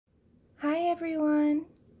Hi everyone,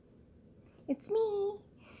 it's me.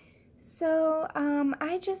 So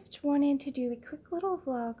I just wanted to do a quick little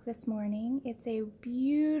vlog this morning. It's a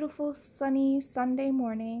beautiful sunny Sunday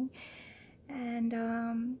morning,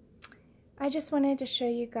 and I just wanted to show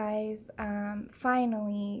you guys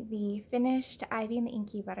finally the finished Ivy and the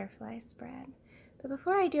Inky butterfly spread. But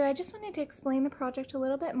before I do, I just wanted to explain the project a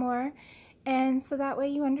little bit more, and so that way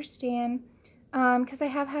you understand, because I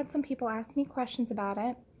have had some people ask me questions about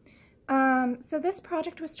it. So this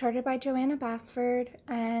project was started by Johanna Basford,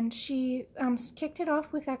 and she kicked it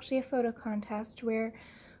off with actually a photo contest where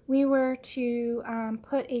we were to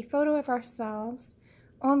put a photo of ourselves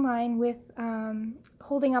online with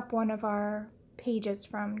holding up one of our pages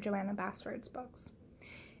from Johanna Basford's books.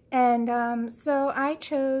 And so I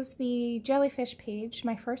chose the jellyfish page,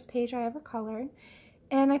 my first page I ever colored,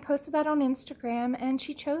 and I posted that on Instagram, and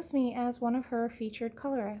she chose me as one of her featured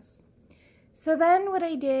colorists. So then what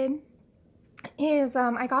I did is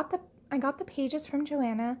I got the pages from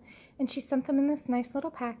Johanna, and she sent them in this nice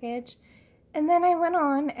little package. And then I went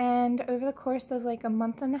on, and over the course of like a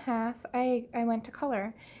month and a half, I went to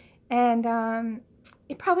color. And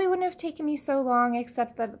it probably wouldn't have taken me so long,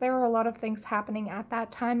 except that there were a lot of things happening at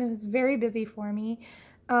that time. It was very busy for me.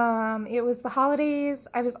 It was the holidays.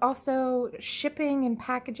 I was also shipping and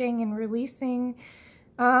packaging and releasing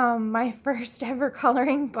my first ever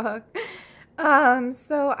coloring book.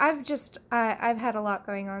 So I've had a lot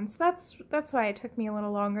going on, so that's why it took me a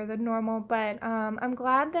little longer than normal, but, I'm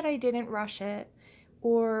glad that I didn't rush it,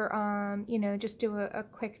 or, you know, just do a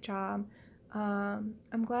quick job.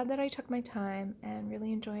 I'm glad that I took my time and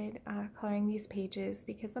really enjoyed, coloring these pages,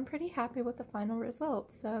 because I'm pretty happy with the final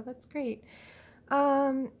result, so that's great.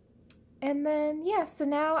 And then, yeah, so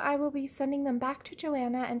now I will be sending them back to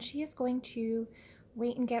Johanna, and she is going to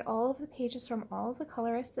wait and get all of the pages from all of the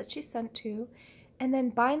colorists that she sent to, and then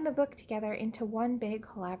bind the book together into one big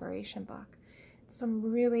collaboration book. So I'm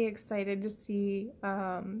really excited to see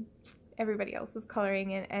everybody else's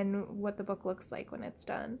coloring and what the book looks like when it's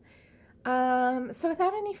done. So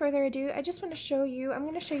without any further ado, I just want to show you, I'm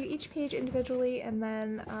going to show you each page individually, and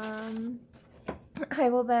then I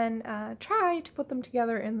will then try to put them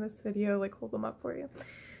together in this video, like hold them up for you.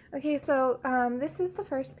 Okay, so this is the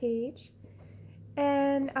first page.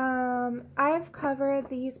 And I've covered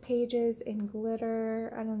these pages in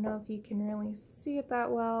glitter. I don't know if you can really see it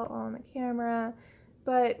that well on the camera,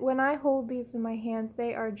 but when I hold these in my hands,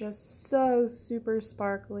 they are just so super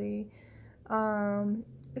sparkly.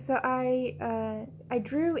 So I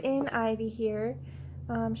drew in Ivy here.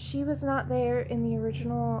 She was not there in the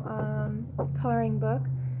original coloring book,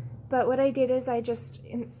 but what I did is I just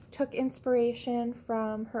took inspiration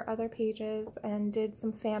from her other pages and did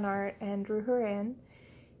some fan art and drew her in,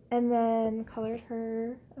 and then colored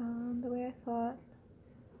her the way I thought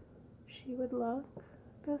she would look.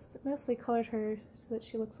 Mostly colored her so that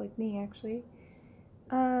she looks like me, actually.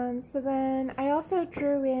 So then I also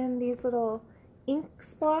drew in these little ink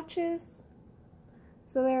splotches.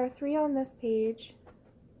 So there are 3 on this page.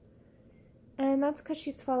 And that's because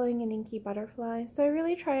she's following an inky butterfly. So I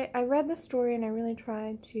read the story, and I really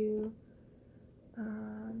tried to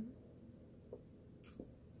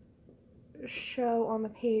show on the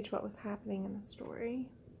page what was happening in the story.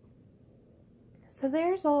 So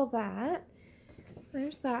there's all that.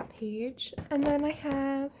 There's that page. And then I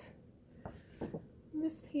have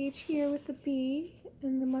this page here with the bee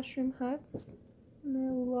and the mushroom huts. And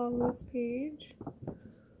I love this page.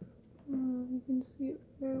 You can see it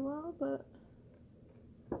very well, but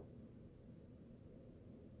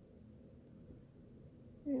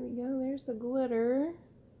there we go, there's the glitter.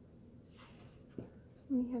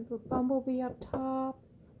 We have the bumblebee up top.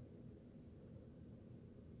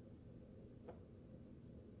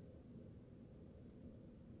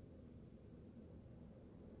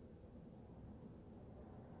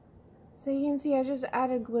 So you can see I just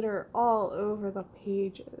added glitter all over the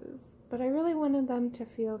pages, but I really wanted them to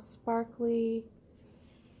feel sparkly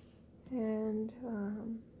and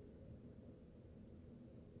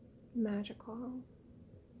magical.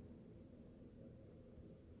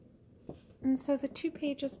 And so the 2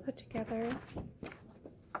 pages put together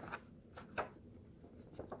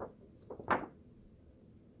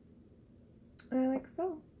are like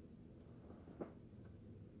so.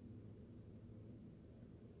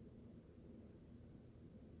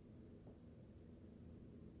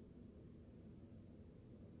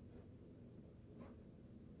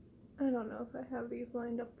 I don't know if I have these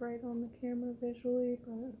lined up right on the camera visually,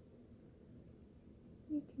 but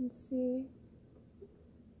you can see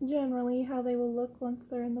generally how they will look once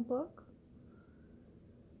they're in the book.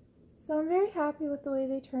 So I'm very happy with the way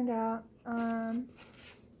they turned out.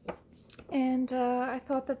 and I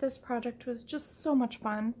thought that this project was just so much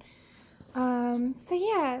fun. So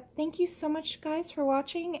yeah, thank you so much guys for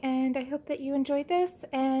watching, and I hope that you enjoyed this,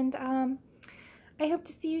 and I hope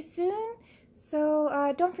to see you soon.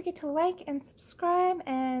 So don't forget to like and subscribe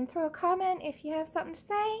and throw a comment if you have something to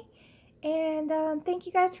say. And thank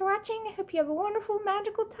you guys for watching. I hope you have a wonderful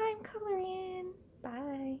magical time coloring.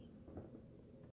 Bye.